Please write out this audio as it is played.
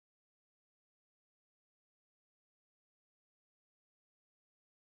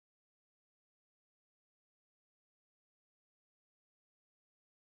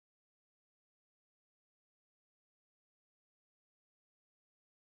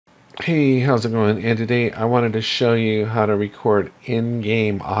Hey, how's it going? And today I wanted to show you how to record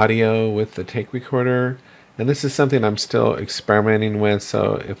in-game audio with the Take Recorder. And this is something I'm still experimenting with,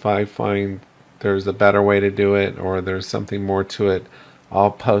 so if I find there's a better way to do it or there's something more to it,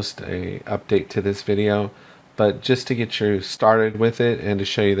 I'll post a update to this video. But just to get you started with it and to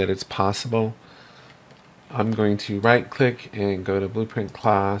show you that it's possible, I'm going to right click and go to Blueprint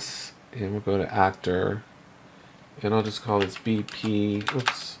Class, and we'll go to Actor, and I'll just call this BP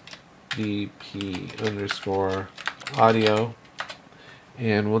underscore audio,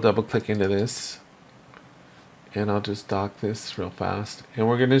 and we'll double click into this, and I'll just dock this real fast, and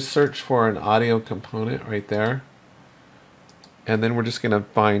we're going to search for an audio component right there, and then we're just going to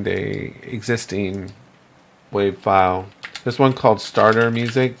find a existing wave file. There's one called starter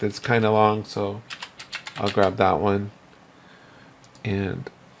music that's kind of long, so I'll grab that one, and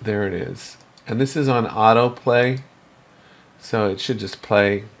there it is. And this is on autoplay, so it should just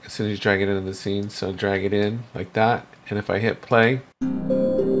play as soon as you drag it into the scene. So drag it in like that, and if I hit play, I don't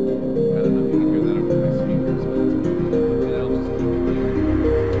know if you can hear that over my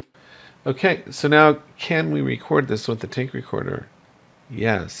speakers, but okay, so now can we record this with the Take Recorder?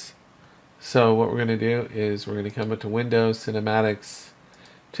 Yes. So what we're going to do is we're going to come up to Windows, Cinematics,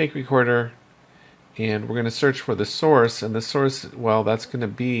 Take Recorder, and we're going to search for the source, and the source, well, that's going to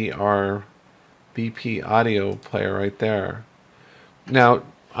be our BP audio player right there. Now,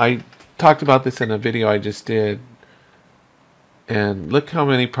 I talked about this in a video I just did, and look how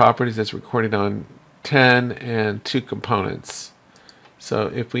many properties it's recorded on: 10 and 2 components. So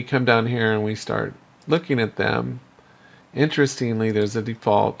if we come down here and we start looking at them, interestingly, there's a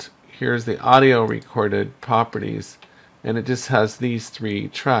default. Here's the audio recorded properties, and it just has these 3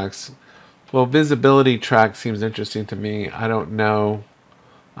 tracks. Well, visibility track seems interesting to me. I don't know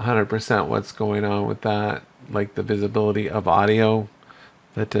 100% what's going on with that, like the visibility of audio.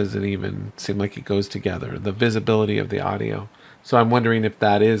 That doesn't even seem like it goes together, the visibility of the audio. So I'm wondering if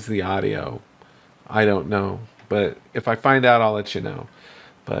that is the audio. I don't know, but if I find out, I'll let you know.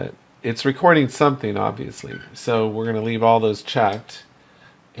 But it's recording something, obviously, so we're going to leave all those checked,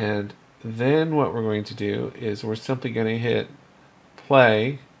 and then what we're going to do is we're simply going to hit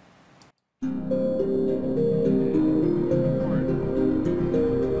play.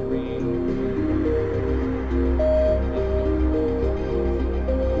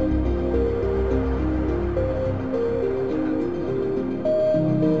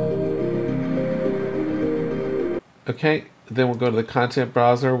 Okay, then we'll go to the content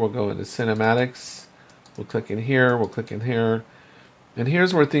browser, we'll go into cinematics, we'll click in here, we'll click in here, and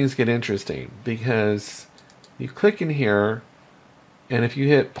here's where things get interesting, because you click in here, and if you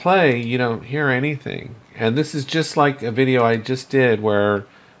hit play, you don't hear anything. And this is just like a video I just did where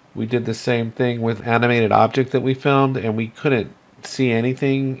we did the same thing with animated object that we filmed, and we couldn't see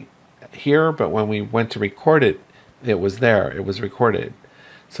anything here, but when we went to record it, it was there, it was recorded.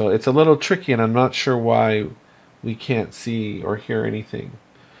 So it's a little tricky, and I'm not sure why we can't see or hear anything.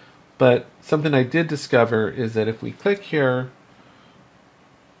 But something I did discover is that if we click here,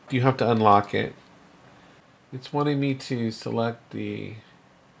 you have to unlock it. It's wanting me to select the...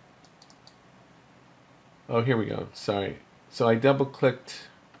 Oh, here we go. Sorry. So I double clicked.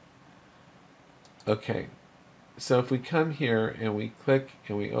 Okay. So if we come here and we click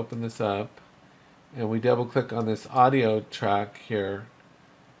and we open this up and we double click on this audio track here,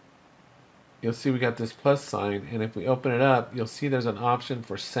 you'll see we got this plus sign, and if we open it up, you'll see there's an option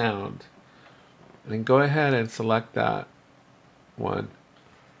for sound. And then go ahead and select that one.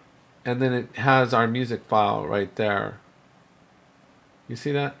 And then it has our music file right there. You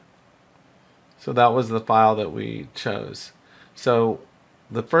see that? So that was the file that we chose. So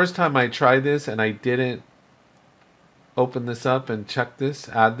the first time I tried this and I didn't open this up and check this,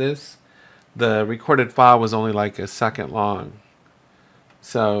 add this, the recorded file was only like a second long.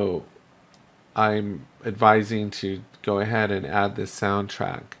 So I'm advising to go ahead and add this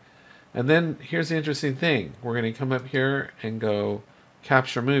soundtrack. And then here's the interesting thing. We're going to come up here and go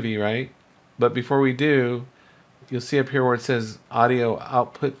capture movie, right? But before we do, you'll see up here where it says audio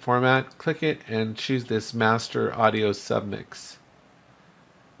output format. Click it and choose this master audio submix.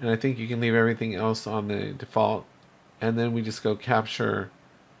 And I think you can leave everything else on the default. And then we just go capture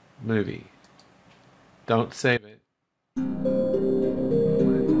movie. Don't save it.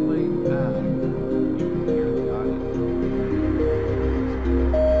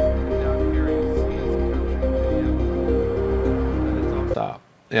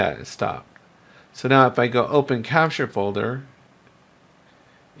 Yeah, it stopped. So now if I go open capture folder,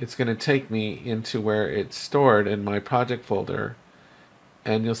 it's going to take me into where it's stored in my project folder,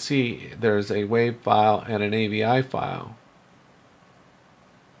 and you'll see there's a WAV file and an AVI file.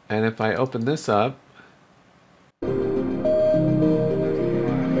 And if I open this up,